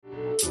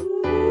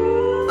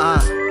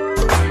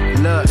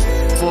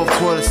Fourth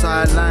quarter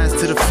sidelines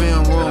to the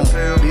film room.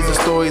 These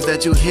are stories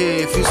that you hear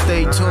if you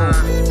stay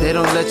tuned. They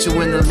don't let you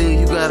in the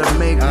league, you gotta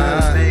make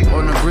room.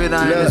 On the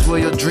gridiron is where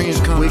your dreams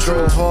come true. We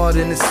go hard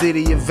in the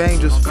city of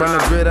angels. From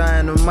the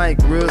gridiron to mic,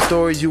 real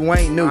stories you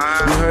ain't new.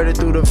 You heard it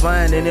through the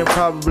vine and it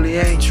probably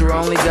ain't true.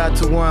 I only got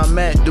to where I'm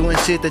at, doing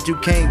shit that you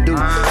can't do.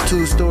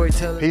 Two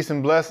storytellers. Peace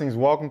and blessings,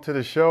 welcome to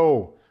the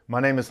show.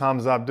 My name is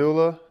Hamza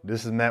Abdullah.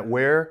 This is Matt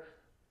Ware.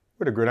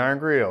 We're the Gridiron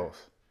Griots.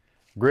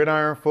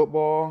 Gridiron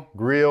football,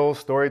 griots,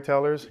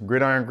 storytellers,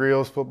 gridiron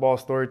griots, football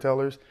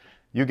storytellers.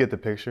 You get the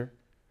picture.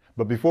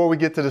 But before we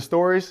get to the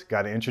stories,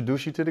 got to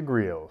introduce you to the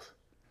griots.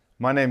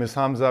 My name is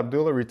Hamza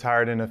Abdullah,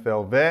 retired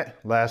NFL vet.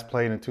 Last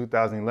played in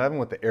 2011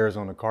 with the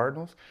Arizona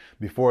Cardinals.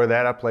 Before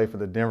that, I played for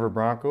the Denver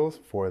Broncos.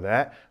 Before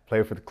that,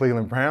 played for the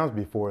Cleveland Browns.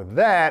 Before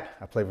that,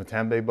 I played for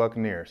Tampa Bay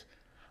Buccaneers.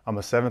 I'm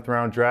a 7th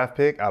round draft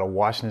pick out of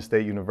Washington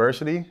State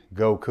University.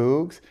 Go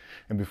Cougs.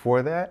 And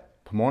before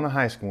that, Pomona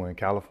High School in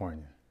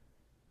California.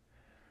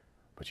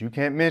 But you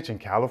can't mention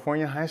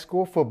California high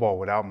school football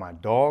without my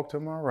dog to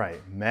my right,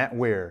 Matt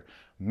Ware.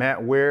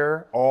 Matt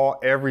Ware,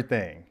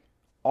 everything.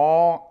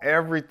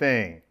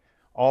 All-American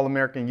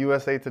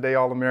USA Today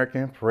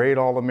All-American, Parade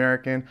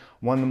All-American,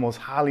 one of the most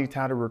highly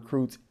touted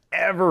recruits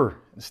ever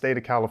in the state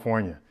of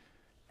California,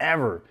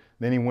 ever.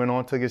 Then he went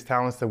on, took his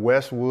talents to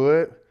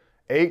Westwood,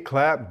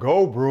 8-clap,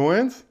 go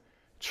Bruins,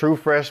 true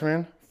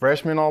freshman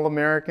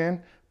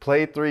All-American,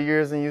 played 3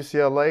 years in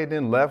UCLA,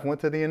 then left, went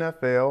to the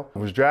NFL,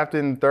 was drafted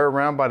in the 3rd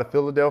round by the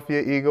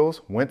Philadelphia Eagles,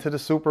 went to the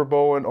Super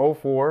Bowl in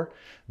 2004,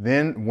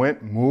 then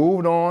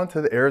moved on to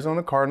the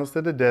Arizona Cardinals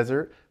to the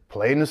desert,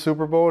 played in the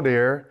Super Bowl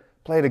there,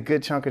 played a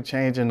good chunk of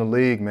change in the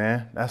league,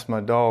 man. That's my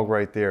dog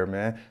right there,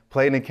 man.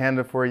 Played in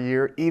Canada for a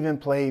year, even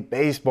played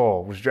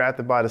baseball, was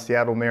drafted by the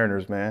Seattle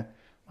Mariners, man.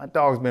 My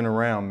dog's been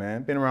around,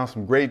 man. Been around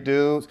some great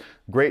dudes,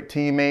 great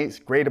teammates,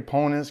 great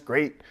opponents,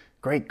 great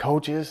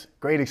coaches,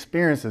 great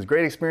experiences.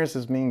 Great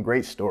experiences mean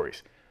great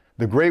stories.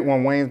 The great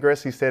one, Wayne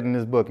Gretzky, said in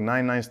his book,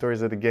 99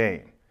 Stories of the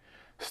Game.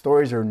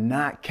 Stories are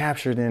not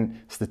captured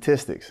in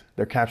statistics.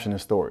 They're captured in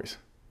stories.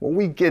 Well,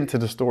 we get into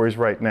the stories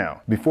right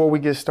now. Before we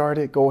get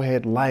started, go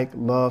ahead, like,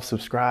 love,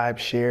 subscribe,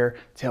 share,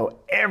 tell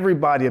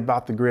everybody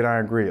about the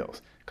Gridiron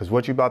Griots. Because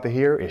what you're about to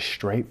hear is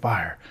straight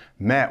fire.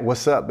 Matt,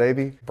 what's up,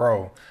 baby?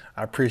 Bro,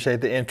 I appreciate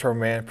the intro,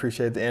 man.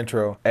 Appreciate the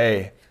intro.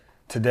 Hey,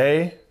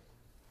 today,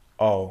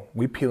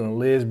 we peeling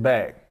Liz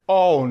back.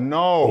 Oh,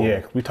 no.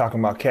 Yeah, we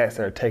talking about cats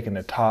that are taking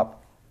the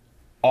top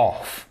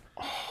off.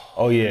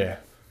 Oh, yeah.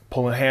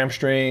 Pulling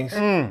hamstrings,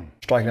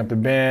 striking up the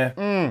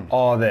band,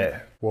 all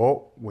that.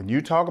 Well, when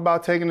you talk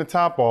about taking the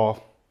top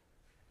off,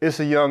 it's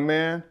a young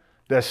man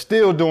that's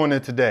still doing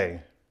it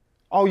today.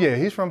 Oh, yeah,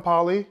 he's from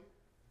Poly.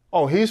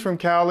 Oh, he's from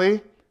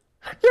Cali.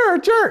 You're a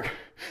jerk.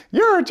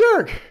 You're a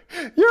jerk.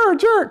 You're a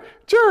jerk.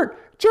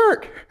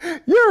 Jerk.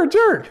 You're a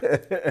jerk.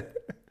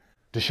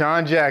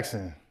 Deshaun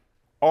Jackson.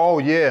 Oh,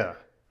 yeah.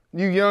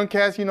 You young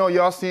cats, you know,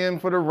 y'all see him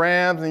for the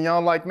Rams and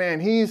y'all like,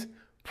 man, he's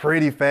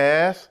pretty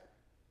fast.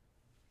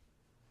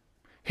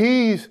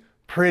 He's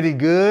pretty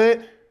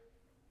good.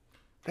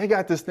 They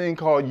got this thing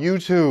called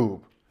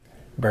YouTube.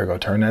 Better go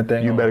turn that thing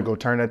on. You better go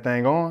turn that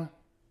thing on.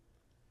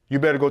 You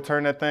better go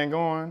turn that thing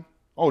on.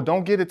 Oh,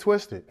 don't get it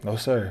twisted. No,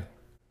 sir.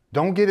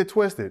 Don't get it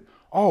twisted.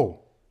 Oh,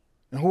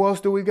 and who else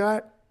do we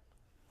got?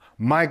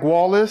 Mike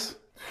Wallace.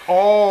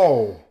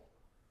 Oh,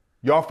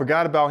 y'all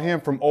forgot about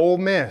him from Ole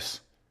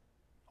Miss.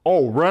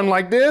 Oh, run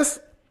like this?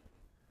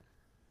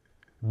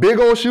 Big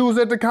old shoes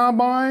at the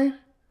combine?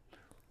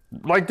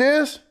 Like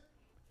this?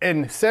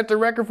 And set the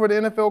record for the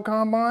NFL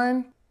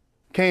combine?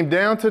 Came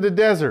down to the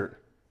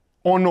desert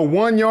on the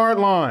 1 yard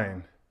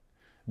line.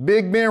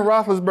 Big Ben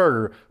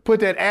Roethlisberger put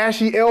that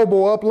ashy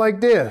elbow up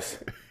like this.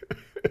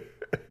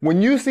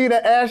 When you see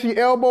the ashy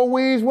elbow,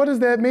 Weeds, what does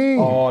that mean?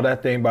 Oh,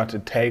 that thing about to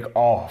take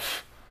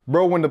off.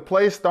 Bro, when the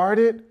play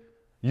started,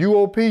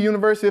 UOP,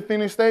 University of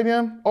Phoenix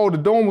Stadium, the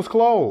dome was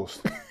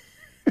closed.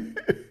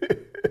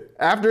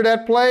 After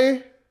that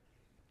play,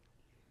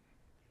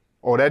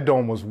 that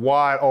dome was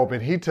wide open.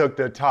 He took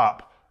the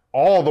top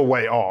all the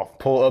way off.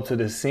 Pull up to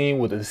the scene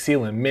with the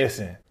ceiling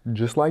missing.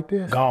 Just like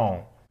this.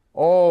 Gone.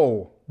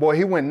 Oh, boy,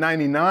 he went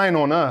 99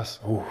 on us.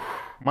 Ooh.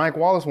 Mike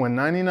Wallace went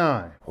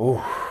 99.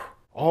 Ooh.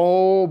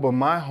 Oh, but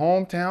my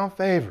hometown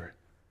favorite,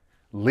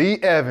 Lee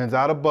Evans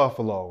out of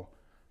Buffalo.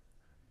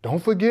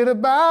 Don't forget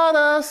about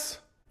us.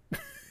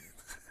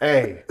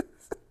 Hey,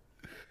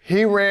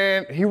 he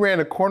ran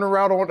a corner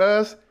route on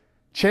us.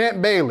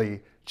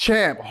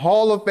 Champ,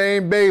 Hall of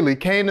Fame Bailey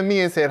came to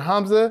me and said,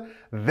 Hamza,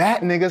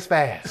 that nigga's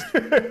fast.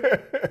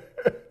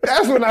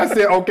 That's when I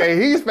said, okay,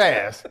 he's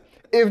fast.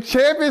 If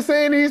Champ is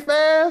saying he's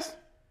fast,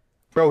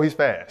 bro, he's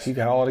fast. He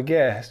got all the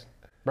gas.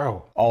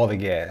 Bro. All the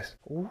gas.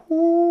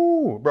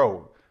 Ooh,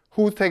 bro.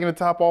 Who's taking the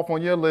top off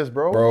on your list,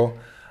 bro? Bro,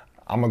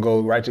 I'm going to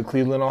go right to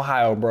Cleveland,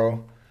 Ohio,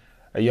 bro.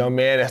 A young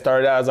man that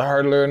started out as a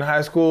hurdler in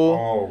high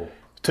school.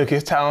 Took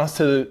his talents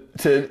to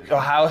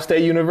Ohio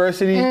State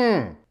University.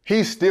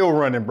 He's still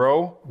running,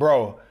 bro.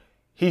 Bro,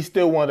 he's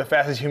still one of the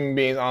fastest human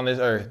beings on this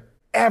earth.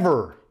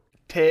 Ever.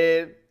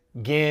 Ted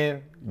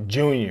Ginn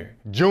Jr.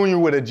 Junior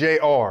with a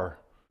JR.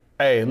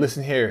 Hey,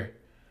 listen here.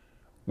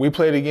 We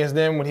played against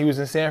them when he was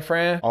in San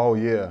Fran. Oh,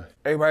 yeah.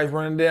 Everybody's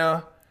running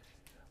down.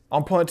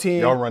 I'm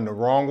punting. Y'all run the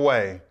wrong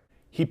way.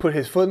 He put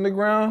his foot in the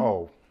ground.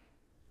 Oh.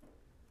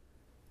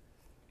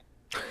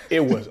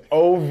 It was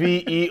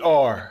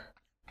over.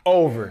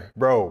 Over.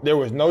 Bro. There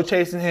was no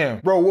chasing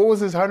him. Bro, what was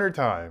his 100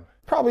 time?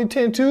 Probably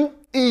 10-2.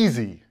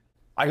 Easy.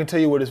 I can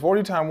tell you what his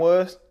 40 time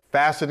was.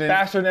 Faster than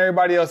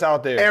everybody else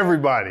out there.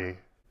 everybody.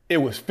 It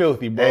was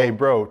filthy, bro. Hey,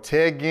 bro,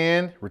 Ted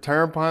Ginn,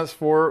 return punts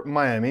for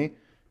Miami.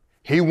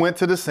 He went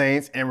to the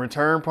Saints and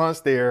return punts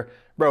there.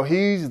 Bro,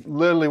 he's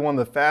literally one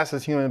of the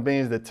fastest human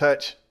beings to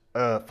touch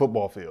a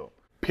football field.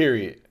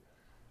 Period.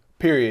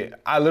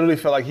 I literally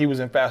felt like he was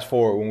in fast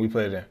forward when we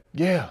played him.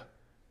 Yeah.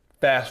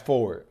 Fast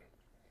forward.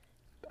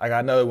 I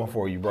got another one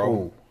for you, bro.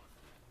 Ooh.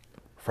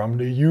 From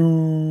the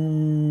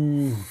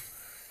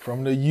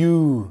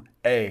U.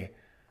 Hey,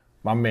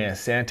 my man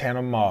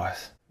Santana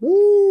Moss.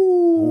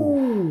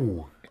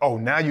 Woo. Oh,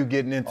 now you're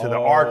getting into the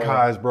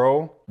archives,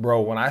 bro.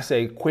 Bro, when I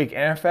say quick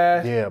and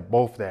fast, Yeah,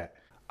 both that.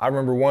 I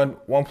remember one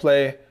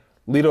play,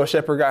 Lito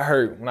Shepherd got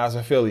hurt when I was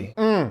in Philly.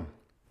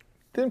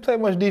 Didn't play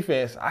much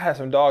defense. I had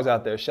some dogs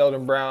out there.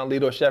 Sheldon Brown,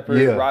 Lito Shepherd,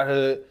 Yeah. Rod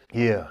Hood.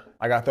 Yeah.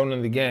 I got thrown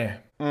in the game.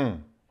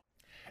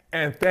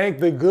 And thank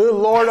the good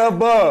Lord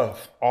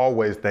above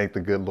Always thank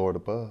the good Lord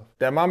above.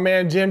 that my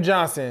man Jim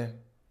Johnson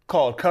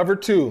called cover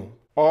 2.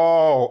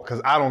 Oh, because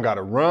I don't got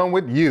to run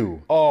with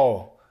you.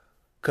 Oh,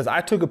 because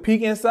I took a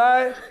peek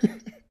inside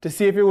to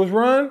see if it was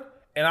run,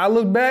 and I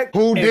looked back.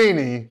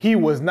 Houdini. And he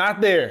was not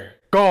there.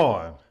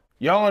 Gone.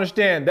 Y'all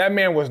understand, that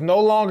man was no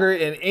longer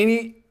in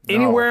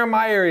anywhere in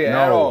my area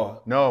at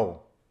all.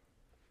 No.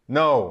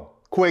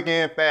 Quick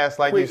and fast,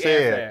 like Quick you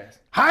said. and fast.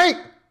 Hike.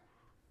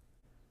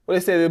 What they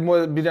say, they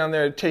more be down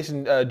there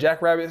chasing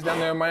jackrabbits down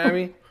there in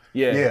Miami?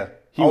 Yeah. Yeah.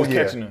 He was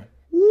yeah. catching them.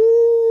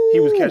 Woo. He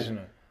was catching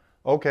them.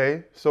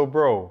 Okay, so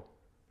bro,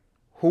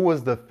 who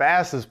was the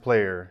fastest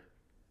player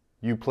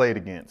you played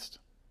against?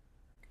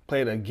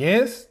 Played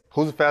against?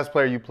 Who's the fastest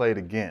player you played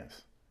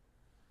against?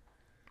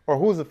 Or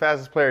who's the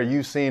fastest player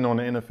you've seen on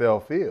the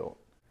NFL field?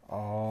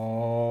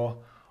 Oh,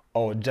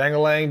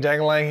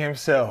 Jangalang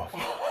himself.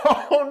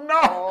 Oh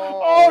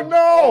no! Oh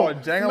no! Oh,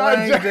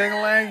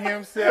 Jangalang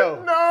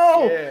himself.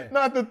 No! Yeah.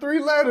 Not the 3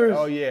 letters.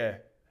 Oh yeah,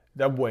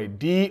 that boy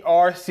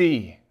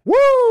DRC.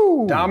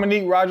 Woo!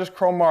 Dominique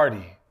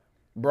Rogers-Cromartie.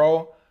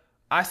 Bro,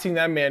 I seen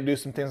that man do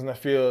some things on the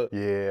field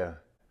Yeah.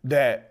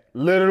 that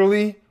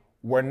literally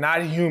were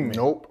not human.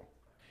 Nope.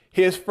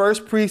 His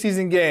first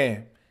preseason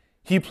game,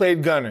 he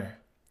played gunner.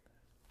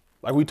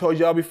 Like we told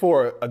y'all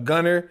before, a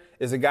gunner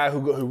is a guy who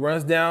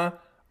runs down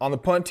on the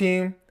punt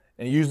team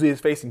and usually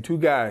is facing 2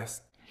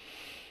 guys.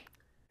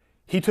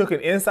 He took an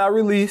inside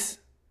release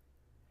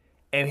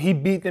and he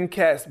beat them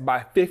cats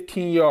by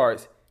 15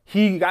 yards.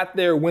 He got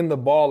there when the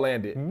ball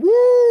landed.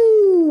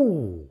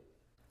 Woo!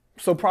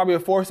 So probably a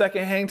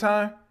 4-second hang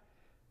time.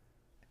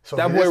 So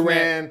That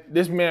boy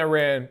this man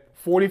ran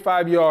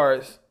 45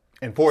 yards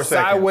in 4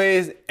 seconds.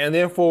 sideways and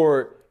then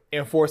forward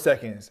in 4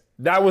 seconds.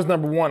 That was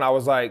number one. I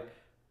was like,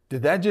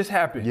 did that just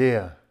happen?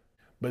 Yeah.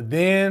 But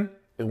then,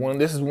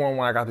 this is one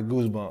when I got the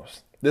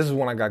goosebumps. This is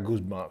when I got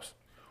goosebumps.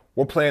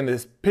 We're playing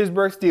this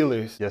Pittsburgh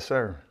Steelers Yes,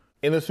 sir.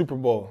 in the Super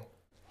Bowl.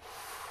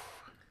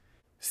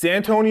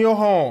 Santonio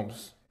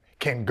Holmes,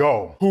 Can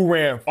go. who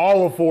ran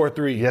all of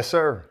 4.3, Yes,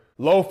 sir.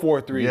 low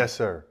 4.3, Yes,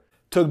 sir.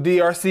 took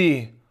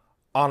DRC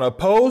on a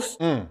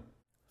post,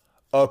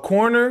 a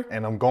corner,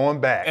 And I'm going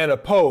back. and a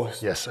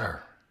post. Yes,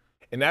 sir.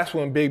 And that's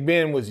when Big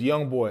Ben was a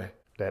young boy.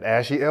 That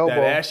ashy elbow.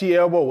 That ashy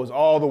elbow was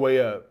all the way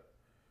up.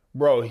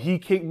 Bro, he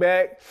kicked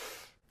back,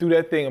 threw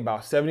that thing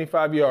about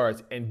 75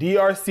 yards, and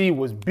DRC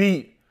was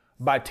beat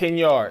by 10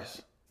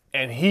 yards.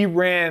 And he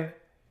ran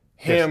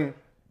him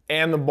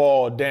and the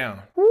ball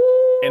down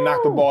and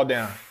knocked the ball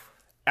down.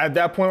 At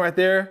that point right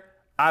there,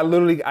 I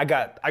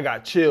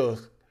got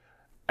chills.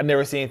 I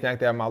never seen anything like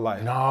that in my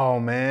life. No,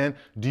 man.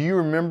 Do you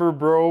remember,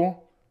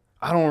 bro?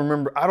 I don't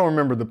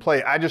remember the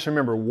play. I just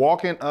remember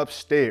walking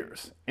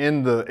upstairs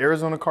in the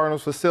Arizona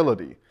Cardinals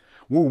facility.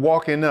 We're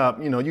walking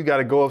up, you got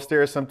to go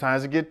upstairs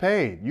sometimes to get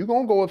paid. You're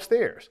going to go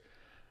upstairs.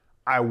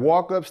 I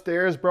walk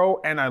upstairs,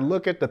 bro, and I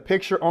look at the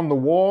picture on the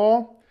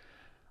wall.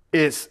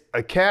 It's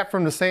a cat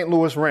from the St.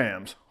 Louis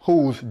Rams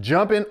who's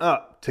jumping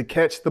up to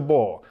catch the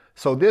ball.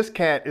 So this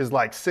cat is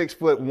like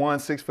 6'1",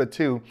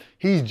 6'2".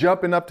 He's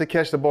jumping up to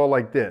catch the ball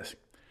like this.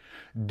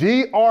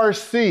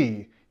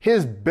 DRC,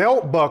 his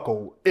belt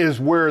buckle is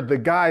where the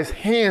guy's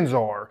hands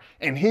are,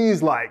 and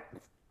he's like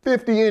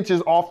 50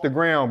 inches off the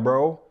ground,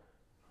 bro.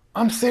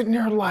 I'm sitting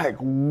there like,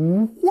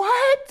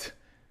 what?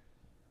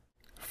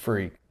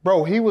 Freak.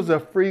 Bro, he was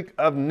a freak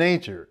of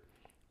nature.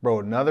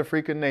 Bro, another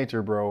freak of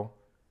nature, bro.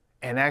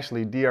 And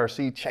actually,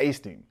 DRC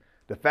chased him.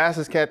 The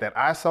fastest cat that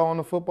I saw on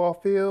the football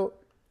field,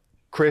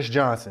 Chris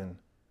Johnson.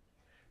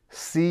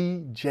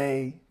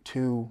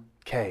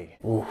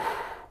 CJ2K. Oof.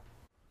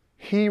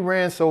 He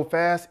ran so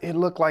fast, it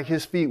looked like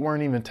his feet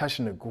weren't even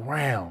touching the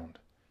ground.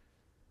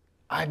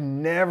 I'd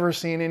never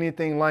seen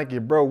anything like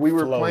it, bro. We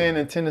were playing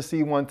in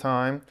Tennessee one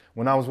time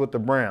when I was with the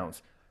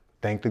Browns.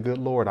 Thank the good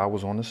Lord I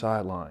was on the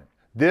sideline.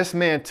 This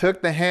man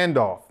took the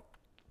handoff.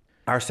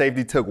 Our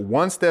safety took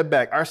one step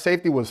back. Our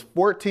safety was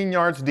 14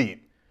 yards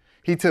deep.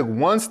 He took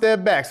one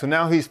step back, so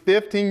now he's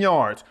 15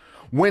 yards.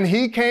 When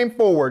he came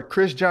forward,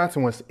 Chris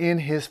Johnson was in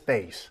his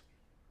face.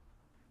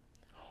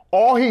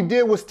 All he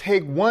did was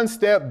take one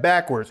step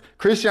backwards.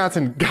 Chris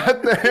Johnson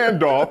got the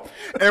handoff,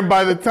 and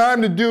by the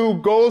time the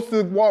dude goes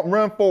to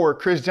run forward,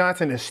 Chris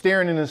Johnson is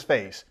staring in his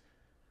face.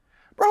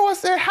 Bro, I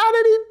said, how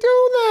did he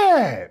do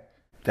that?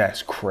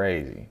 That's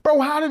crazy. Bro,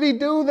 how did he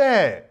do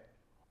that?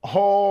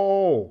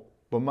 Oh,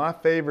 but my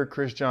favorite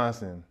Chris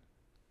Johnson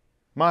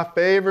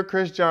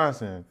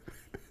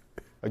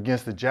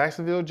against the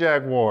Jacksonville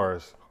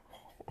Jaguars.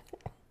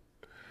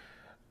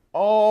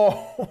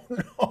 Oh,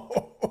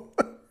 no.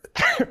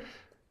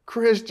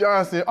 Chris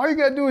Johnson. All you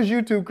got to do is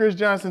YouTube Chris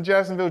Johnson,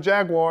 Jacksonville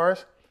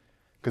Jaguars,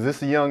 because this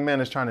is a young man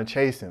that's trying to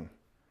chase him.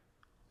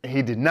 And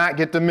he did not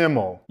get the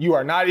memo. You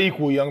are not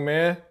equal, young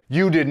man.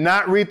 You did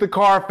not read the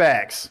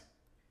Carfax.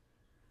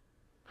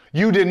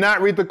 You did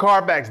not read the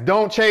Carfax.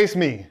 Don't chase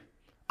me.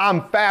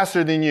 I'm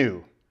faster than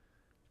you.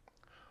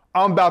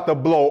 I'm about to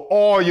blow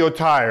all your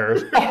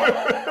tires.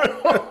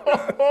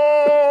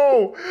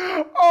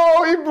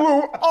 Oh, he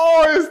blew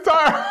all his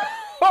tires.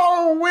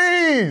 Oh,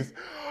 wheeze.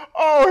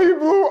 Oh, he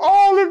blew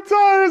all the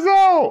tires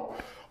out.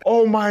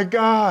 Oh, my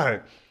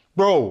God.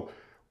 Bro,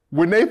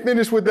 when they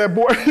finished with that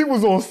boy, he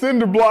was on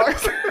cinder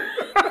blocks. Bro,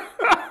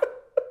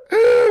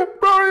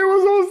 he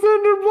was on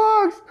cinder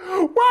blocks.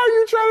 Why are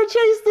you trying to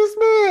chase this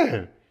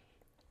man?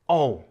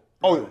 Oh.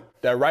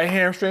 That right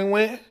hamstring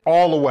went?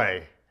 All the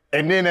way.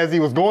 And then as he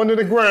was going to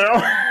the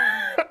ground,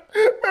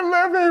 the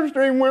left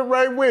hamstring went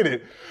right with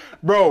it.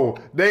 Bro,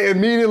 they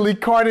immediately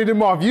carted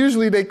him off.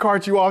 Usually they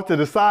cart you off to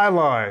the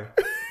sideline.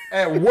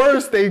 At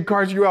worst, they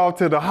cart you out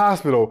to the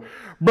hospital.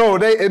 Bro,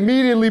 they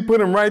immediately put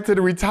him right to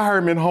the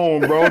retirement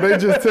home, bro. They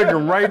just took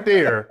him right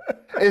there.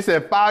 They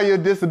said, file your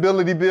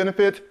disability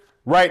benefits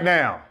right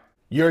now.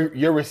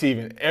 You're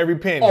receiving every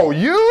penny. Oh,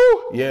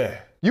 you? Yeah.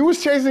 You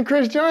was chasing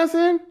Chris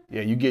Johnson?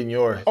 Yeah, you getting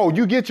yours. Oh,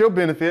 you get your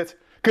benefits.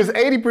 Because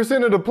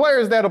 80% of the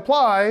players that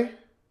apply,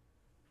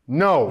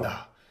 no.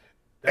 Nah,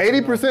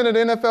 80% of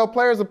the NFL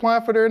players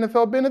applying for their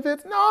NFL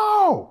benefits?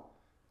 No.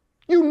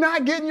 You're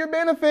not getting your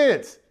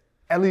benefits.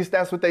 At least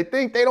that's what they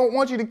think. They don't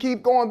want you to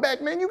keep going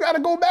back, man. You got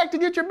to go back to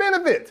get your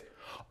benefits.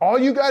 All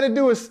you got to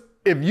do is,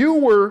 if you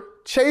were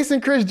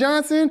chasing Chris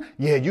Johnson,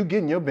 yeah, you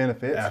getting your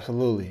benefits.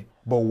 Absolutely.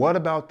 But what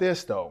about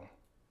this, though?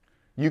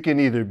 You can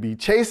either be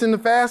chasing the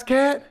fast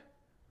cat,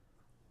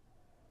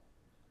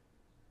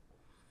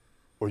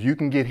 or you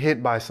can get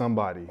hit by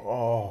somebody.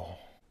 Oh.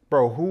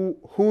 Bro,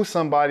 who's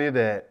somebody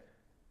that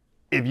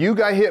if you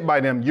got hit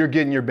by them, you're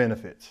getting your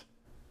benefits?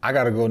 I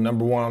got to go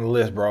number one on the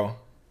list, bro.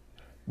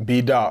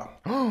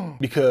 B-Doc.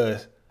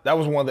 Because that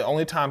was one of the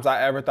only times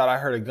I ever thought I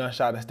heard a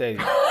gunshot in the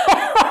stadium.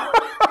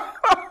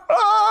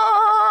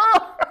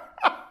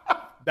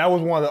 That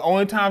was one of the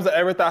only times I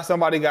ever thought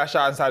somebody got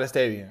shot inside the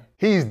stadium.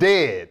 He's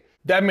dead.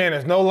 That man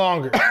is no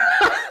longer.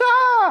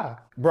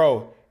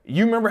 Bro,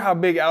 you remember how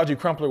big Algie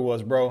Crumpler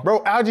was, bro?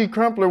 Bro, Algie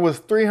Crumpler was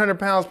 300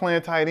 pounds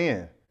playing tight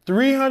end.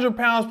 300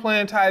 pounds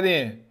playing tight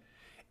end.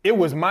 It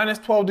was minus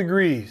 12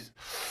 degrees.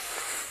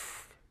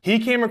 He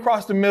came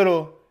across the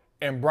middle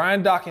and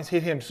Brian Dawkins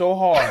hit him so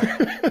hard.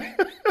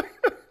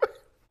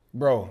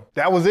 Bro.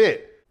 That was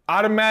it.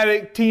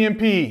 Automatic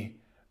TMP,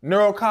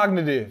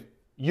 neurocognitive,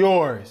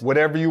 yours.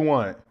 Whatever you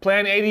want.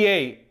 Plan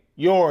 88,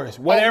 yours.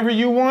 Whatever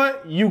you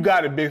want, you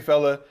got it, big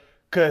fella.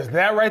 Cause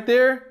that right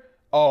there,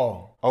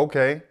 oh.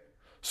 Okay.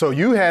 So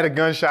you had a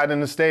gunshot in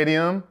the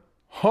stadium.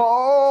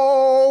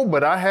 Oh,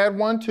 but I had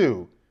one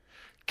too.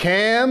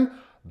 Cam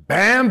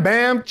Bam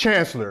Bam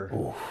Chancellor.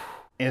 Oof.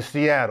 In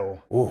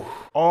Seattle. Ooh.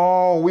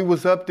 Oh, we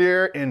was up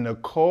there in the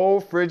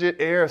cold, frigid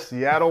air of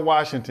Seattle,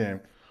 Washington.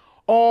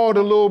 Oh,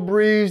 the little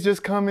breeze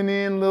just coming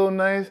in, a little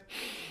nice.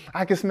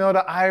 I can smell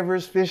the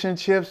Ivers fish and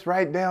chips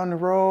right down the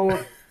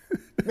road.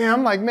 Man,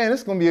 I'm like, man,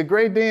 this is gonna be a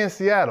great day in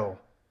Seattle.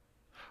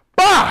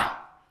 Bah!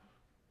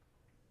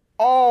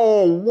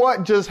 Oh,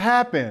 what just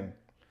happened?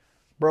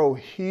 Bro,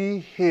 he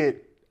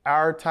hit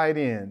our tight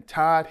end,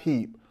 Todd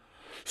Heap,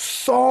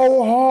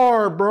 so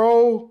hard,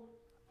 bro.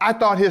 I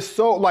thought his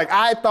soul,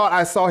 I thought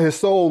I saw his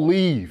soul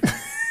leave.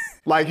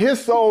 Like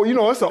his soul,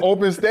 it's an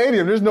open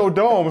stadium. There's no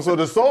dome. So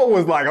the soul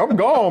was like, I'm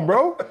gone,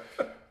 bro.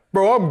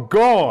 Bro, I'm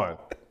gone.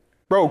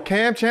 Bro,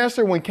 Cam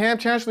Chancellor, when Cam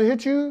Chancellor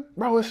hit you,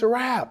 bro, it's a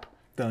wrap.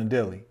 Done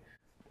dilly.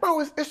 Bro,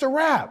 it's a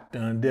wrap.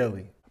 Done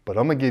dilly. But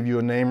I'm going to give you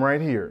a name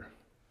right here.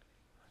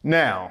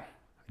 Now,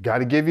 got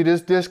to give you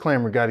this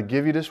disclaimer, got to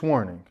give you this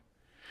warning.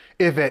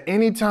 If at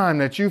any time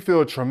that you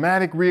feel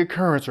traumatic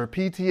reoccurrence or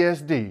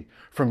PTSD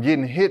from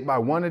getting hit by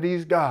one of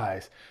these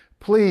guys,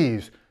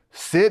 please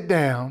sit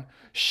down,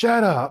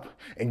 shut up,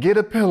 and get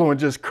a pillow and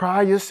just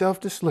cry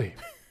yourself to sleep.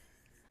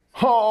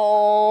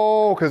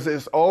 Oh, because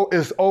it's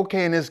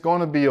okay and it's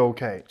going to be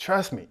okay.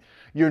 Trust me,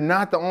 you're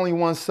not the only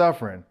one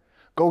suffering.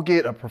 Go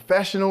get a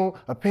professional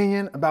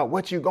opinion about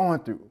what you're going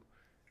through.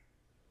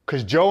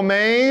 Because Joe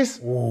Mays.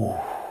 Ooh.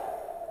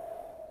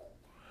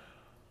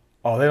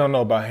 Oh, they don't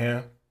know about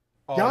him.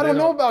 Y'all don't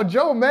know about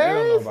Joe Mays? They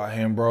don't know about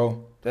him,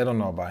 bro. They don't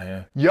know about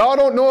him. Y'all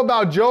don't know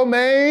about Joe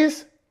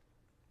Mays?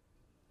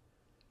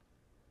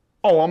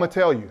 Oh, I'm going to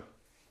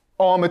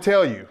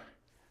tell you.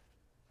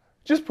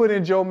 Just put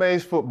in Joe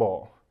Mays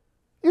football.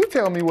 You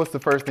tell me what's the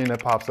first thing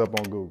that pops up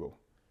on Google.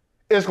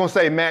 It's going to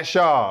say Matt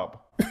Schaub.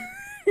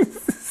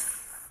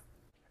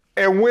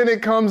 And when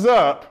it comes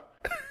up,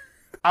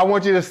 I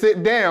want you to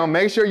sit down,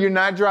 make sure you're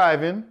not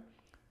driving.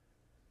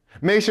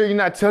 Make sure you're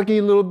not tucking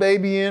your little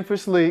baby in for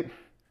sleep.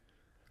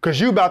 Because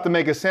you about to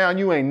make a sound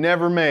you ain't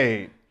never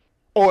made.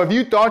 Or if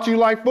you thought you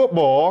liked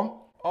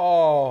football.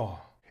 Oh.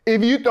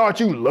 If you thought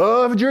you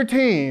loved your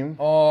team.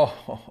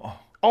 Oh.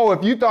 Oh,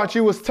 if you thought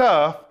you was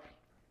tough,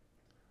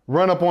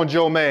 run up on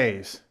Joe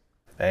Mays.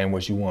 That ain't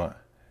what you want.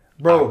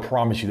 Bro, I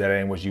promise you that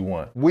ain't what you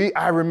want.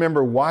 I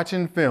remember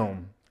watching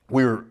film.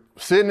 We were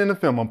sitting in the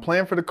film. I'm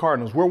playing for the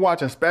Cardinals. We're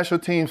watching special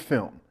teams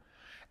film.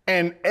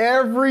 And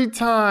every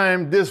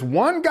time this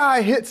one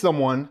guy hit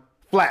someone,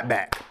 flat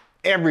back.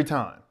 Every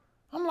time.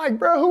 I'm like,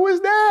 bro, who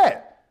is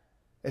that?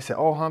 They said,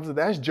 oh, Hamza,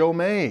 that's Joe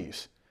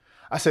Mays.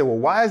 I said, well,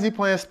 why is he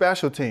playing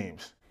special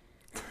teams?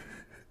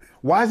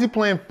 Why is he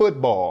playing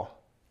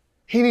football?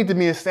 He need to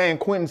be in San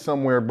Quentin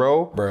somewhere,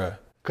 bro. Bruh.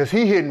 Because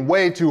he hitting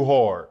way too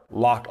hard.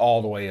 Locked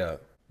all the way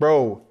up.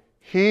 Bro,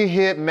 he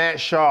hit Matt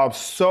Schaub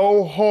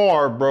so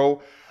hard,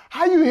 bro.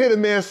 How you hit a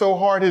man so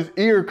hard his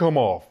ear come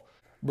off?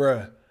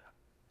 Bruh,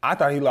 I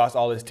thought he lost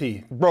all his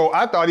teeth. Bro,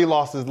 I thought he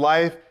lost his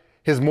life,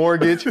 his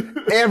mortgage,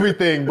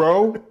 everything,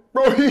 bro.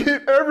 Bro, he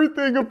hit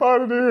everything up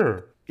out of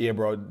there. Yeah,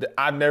 bro.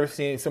 I've never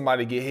seen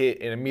somebody get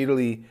hit and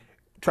immediately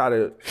try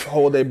to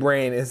hold their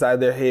brain inside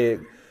their head.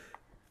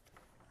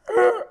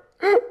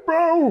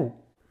 Bro.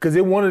 Because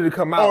it wanted to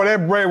come out. Oh,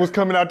 that brain was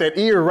coming out that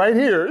ear right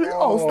here.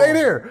 Oh, stay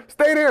there.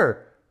 Stay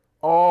there.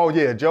 Oh,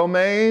 yeah, Joe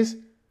Mays.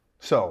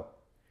 So,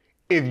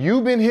 if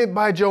you've been hit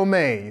by Joe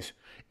Mays,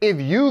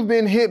 if you've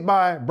been hit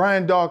by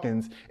Brian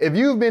Dawkins, if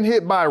you've been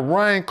hit by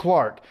Ryan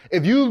Clark,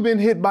 if you've been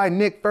hit by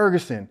Nick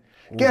Ferguson,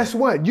 guess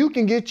what? You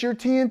can get your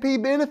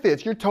TNP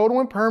benefits, your total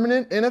and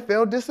permanent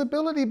NFL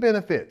disability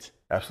benefits.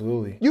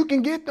 Absolutely. You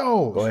can get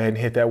those. Go ahead and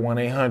hit that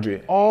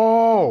 1-800.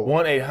 Oh.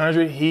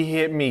 1-800, he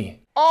hit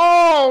me.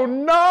 Oh,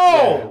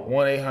 no. Yeah,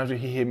 1-800,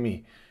 he hit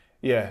me.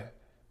 Yeah.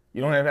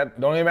 You don't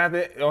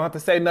have to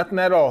say nothing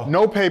at all.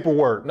 No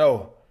paperwork.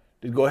 No.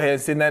 Just go ahead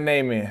and send that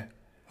name in.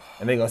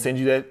 And they're going to send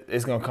you that.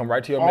 It's going to come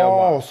right to your Oh,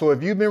 mailbox. so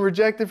if you've been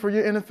rejected for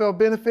your NFL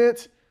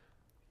benefits,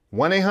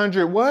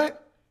 1-800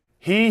 what?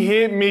 He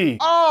hit me.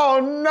 Oh,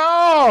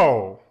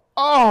 no.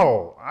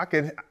 Oh,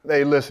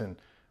 hey, listen.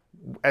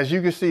 As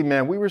you can see,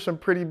 man, we were some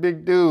pretty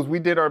big dudes. We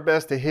did our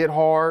best to hit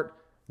hard,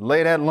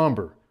 lay that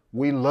lumber.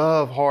 We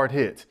love hard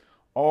hits.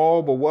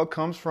 Oh, but what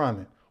comes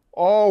from it?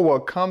 Oh,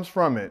 what comes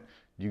from it?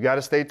 You got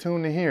to stay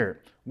tuned to hear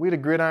it. We the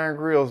Gridiron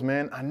Grills,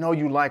 man. I know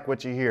you like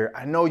what you hear.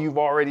 I know you've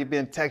already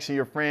been texting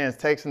your friends,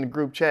 texting the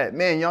group chat.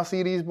 Man, y'all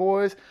see these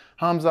boys?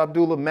 Hamza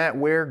Abdullah, Matt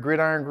Ware,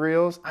 Gridiron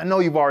Grills. I know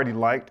you've already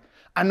liked.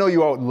 I know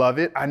you all love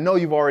it. I know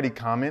you've already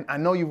commented. I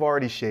know you've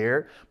already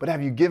shared. But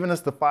have you given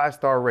us the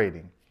 5-star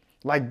rating?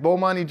 Like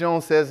Bomani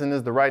Jones says in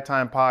his The Right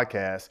Time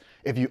podcast,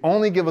 if you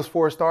only give us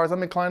 4 stars,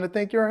 I'm inclined to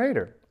think you're a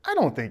hater. I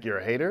don't think you're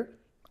a hater.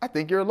 I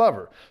think you're a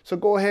lover. So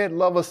go ahead,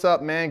 love us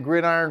up, man.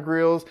 Gridiron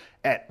Grills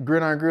at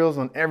Gridiron Grills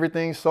on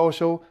everything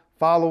social.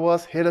 Follow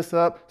us, hit us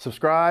up,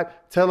 subscribe.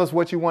 Tell us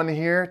what you want to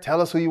hear. Tell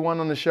us who you want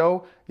on the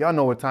show. Y'all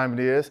know what time it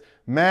is.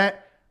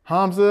 Matt,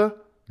 Hamza,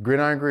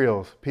 Gridiron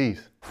Grills.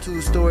 Peace.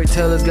 2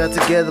 storytellers got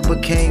together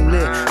but came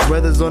lit.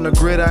 Brothers on the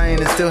gridiron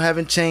and still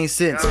haven't changed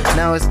since.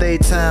 Now it's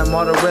daytime,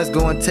 all the rest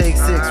go and take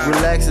 6.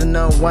 Relax and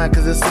unwind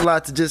cause it's a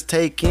lot to just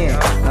take in.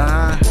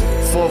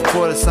 4th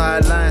quarter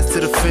sidelines to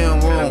the film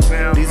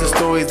room. These are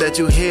stories that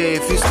you hear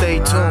if you stay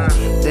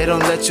tuned. They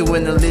don't let you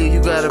in the league,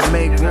 you gotta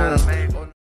make room.